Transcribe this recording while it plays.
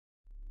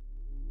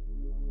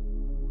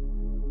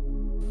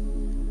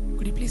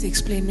please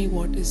explain me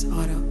what is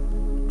aura?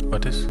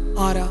 What is?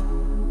 Aura.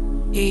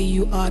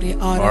 A-U-R-A,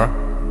 aura. Aura?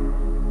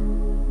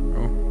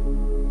 Oh.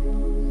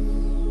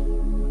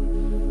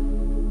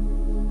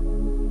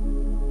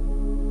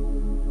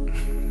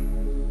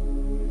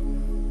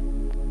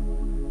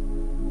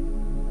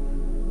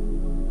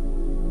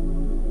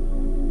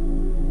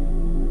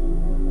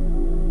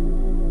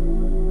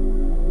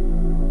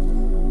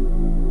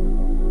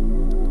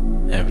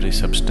 Every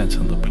substance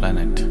on the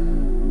planet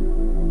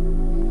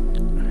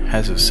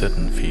has a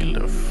certain field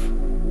of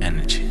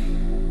energy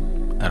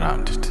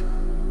around it.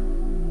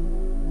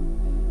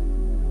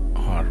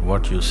 Or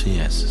what you see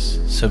as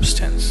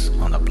substance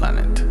on the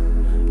planet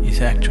is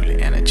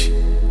actually energy.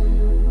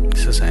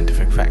 It's a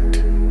scientific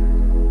fact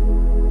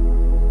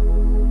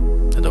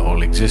that the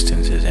whole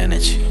existence is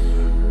energy.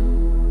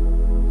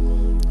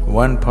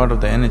 One part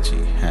of the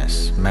energy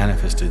has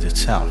manifested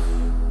itself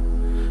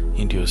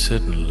into a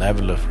certain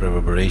level of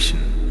reverberation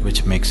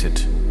which makes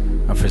it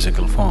a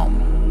physical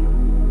form.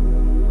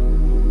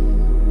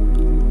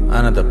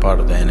 Another part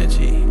of the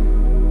energy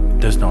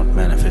does not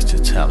manifest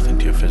itself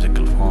into a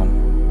physical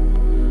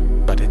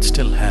form, but it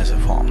still has a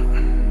form.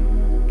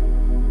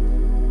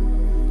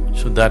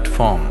 So that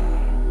form,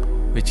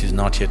 which is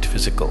not yet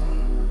physical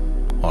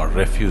or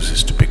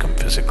refuses to become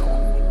physical,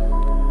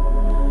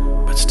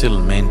 but still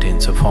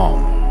maintains a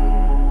form,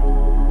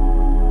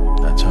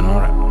 that's an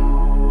aura.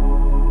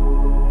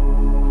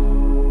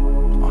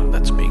 Or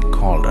that's being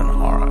called an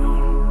aura.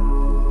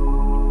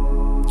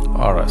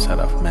 Auras are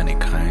of many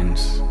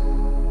kinds.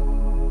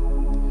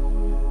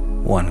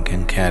 One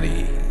can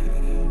carry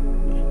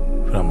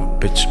from a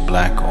pitch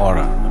black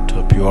aura to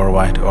a pure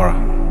white aura.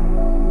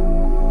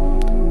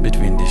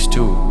 Between these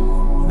two,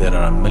 there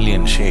are a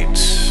million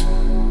shades.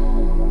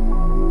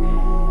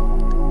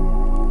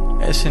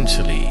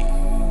 Essentially,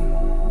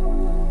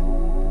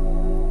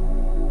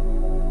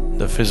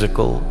 the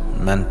physical,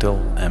 mental,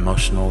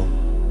 emotional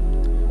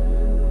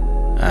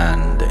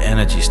and the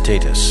energy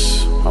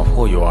status of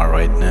who you are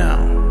right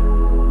now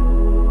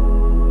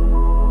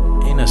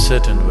in a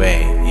certain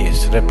way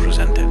is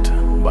represented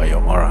by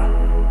your aura,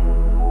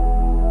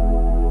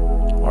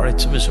 or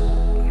it's visible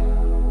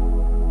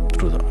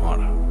through the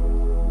aura.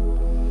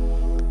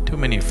 Too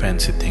many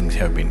fancy things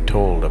have been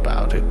told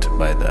about it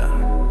by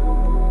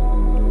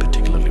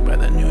particularly by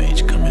the New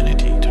Age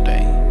community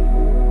today.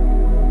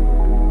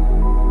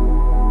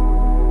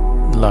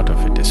 A lot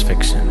of it is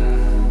fiction,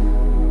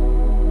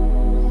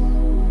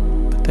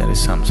 but there is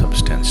some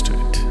substance to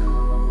it.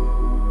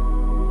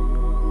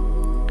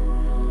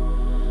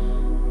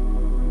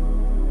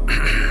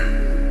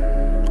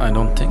 I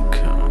don't think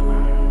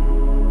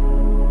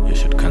you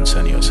should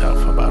concern yourself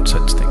about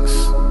such things.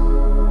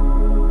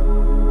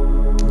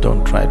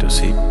 Don't try to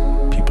see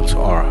people's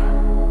aura.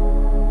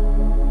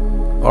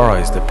 Aura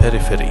is the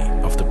periphery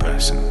of the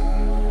person.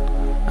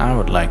 I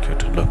would like you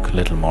to look a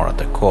little more at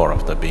the core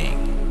of the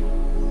being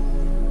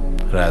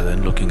rather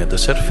than looking at the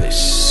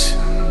surface.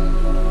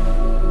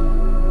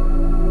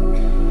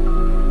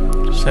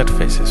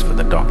 Surface is for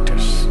the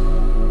doctors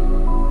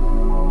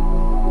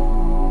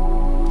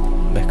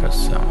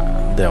because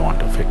they want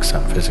to fix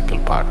some physical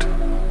part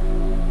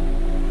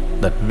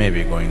that may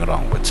be going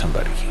wrong with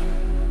somebody.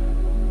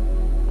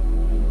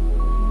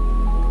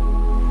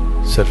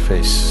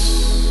 Surface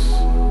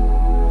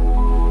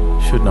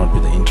should not be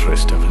the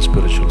interest of a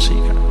spiritual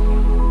seeker.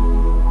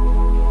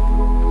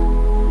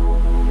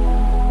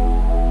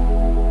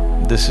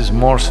 This is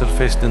more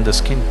surface than the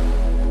skin.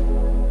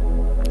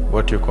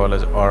 What you call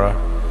as aura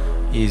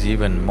is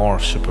even more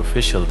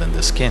superficial than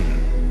the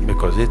skin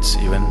because it's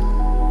even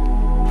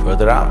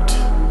further out.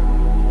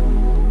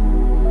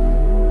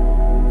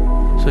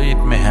 So it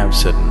may have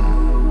certain…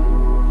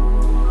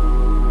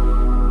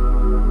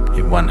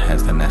 if one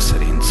has the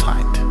necessary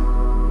insight,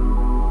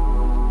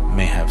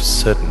 may have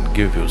certain…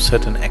 give you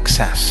certain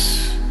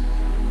access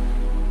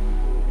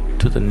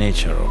to the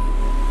nature of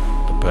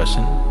the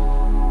person,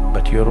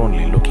 but you're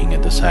only looking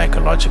at the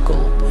psychological,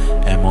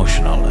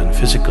 emotional and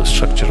physical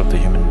structure of the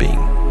human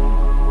being.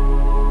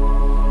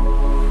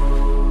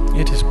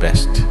 It is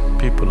best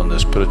people on the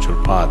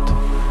spiritual path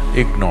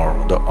ignore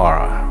the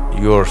aura,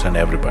 yours and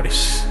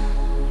everybody's,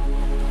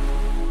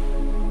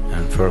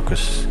 and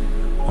focus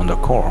on the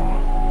core.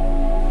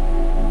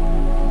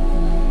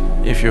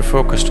 If you're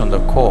focused on the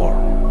core,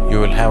 you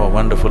will have a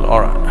wonderful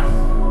aura.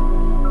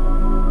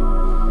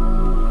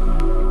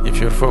 If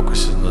your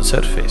focus is on the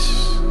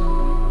surface,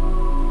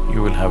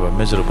 you will have a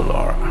miserable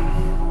aura.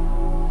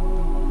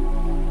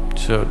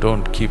 So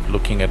don't keep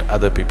looking at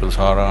other people's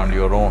aura on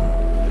your own.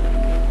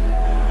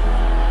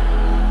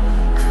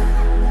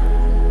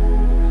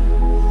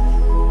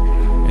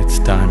 It's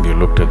time you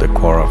looked at the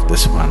core of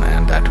this one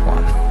and that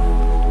one.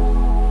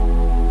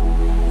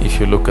 If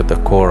you look at the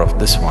core of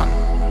this one,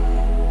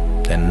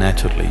 then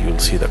naturally you'll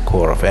see the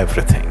core of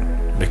everything,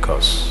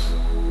 because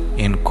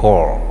in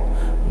core,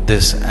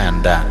 this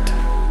and that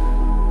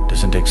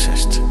doesn't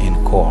exist. In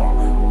core,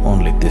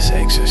 only this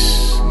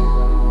exists.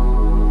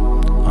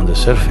 On the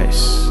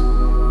surface,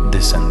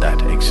 this and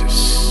that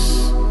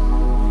exists.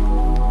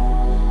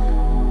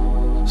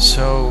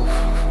 So,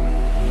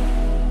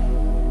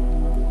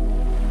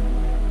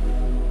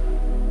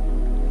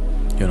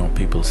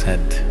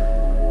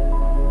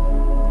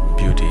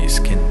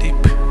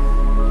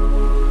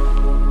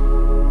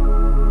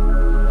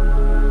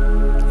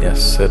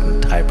 Yes, certain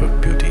type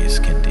of beauty is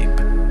skin deep.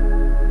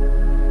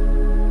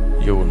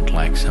 You wouldn't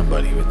like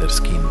somebody with their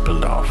skin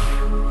peeled off.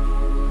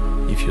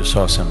 If you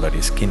saw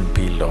somebody's skin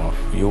peeled off,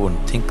 you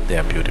wouldn't think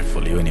they're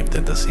beautiful even if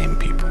they're the same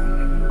people.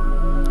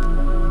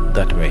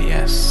 That way,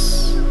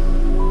 yes.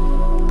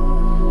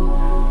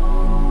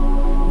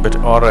 But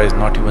aura is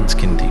not even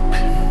skin deep,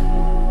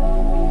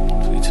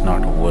 so it's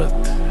not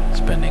worth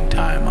spending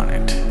time on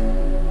it.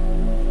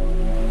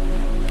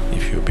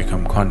 If you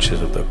become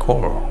conscious of the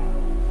core,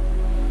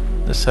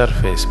 the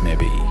surface may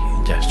be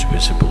just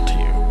visible to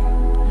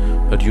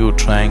you, but you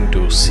trying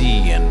to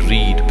see and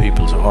read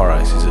people's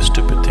auras is a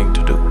stupid thing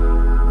to do.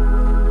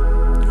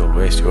 You'll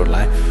waste your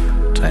life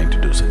trying to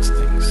do such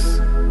things.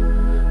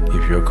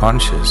 If you're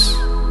conscious,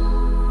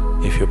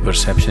 if your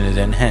perception is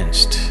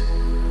enhanced,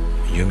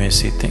 you may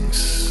see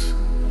things.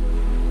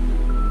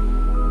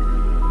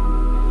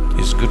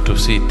 It's good to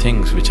see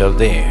things which are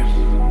there.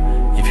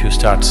 If you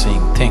start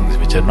seeing things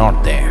which are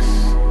not there,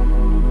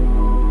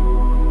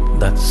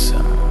 that's…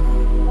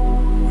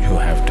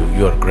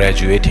 you're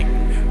graduating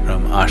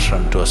from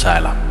ashram to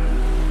asylum.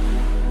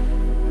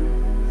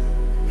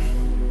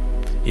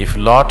 If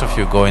lot of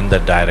you go in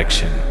that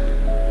direction,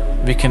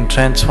 we can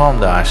transform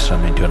the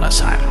ashram into an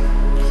asylum.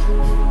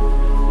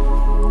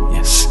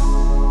 Yes.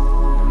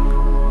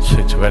 So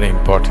it's very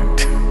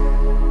important.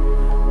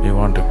 We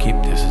want to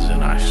keep this as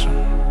an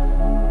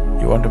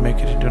ashram. You want to make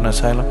it into an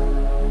asylum?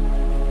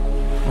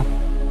 No?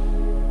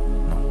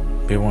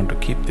 No. We want to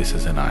keep this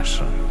as an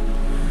ashram.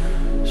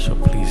 So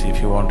please,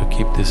 if you want to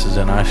keep this as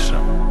an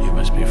ashram, you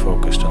must be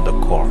focused on the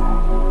core,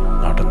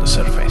 not on the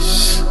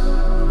surface.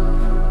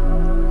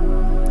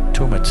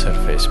 Too much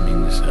surface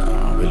means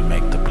will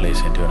make the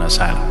place into an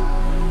asylum.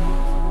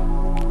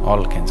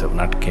 All kinds of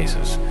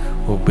nutcases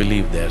who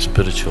believe they are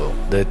spiritual,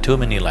 there are too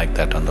many like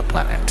that on the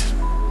planet.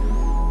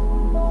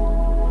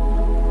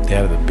 They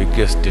are the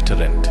biggest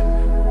deterrent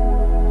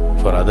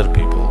for other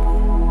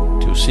people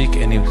to seek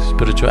any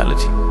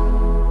spirituality.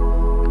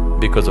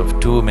 Because of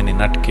too many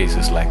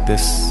nutcases like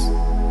this,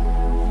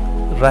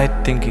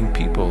 right-thinking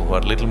people who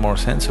are little more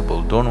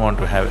sensible don't want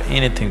to have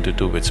anything to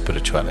do with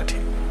spirituality.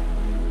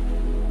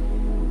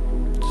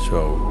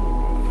 So,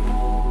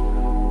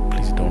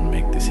 please don't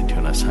make this into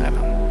an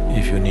asylum.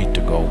 If you need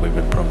to go, we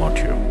will promote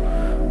you,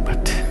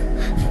 but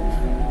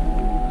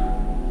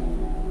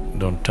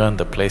don't turn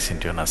the place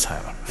into an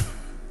asylum.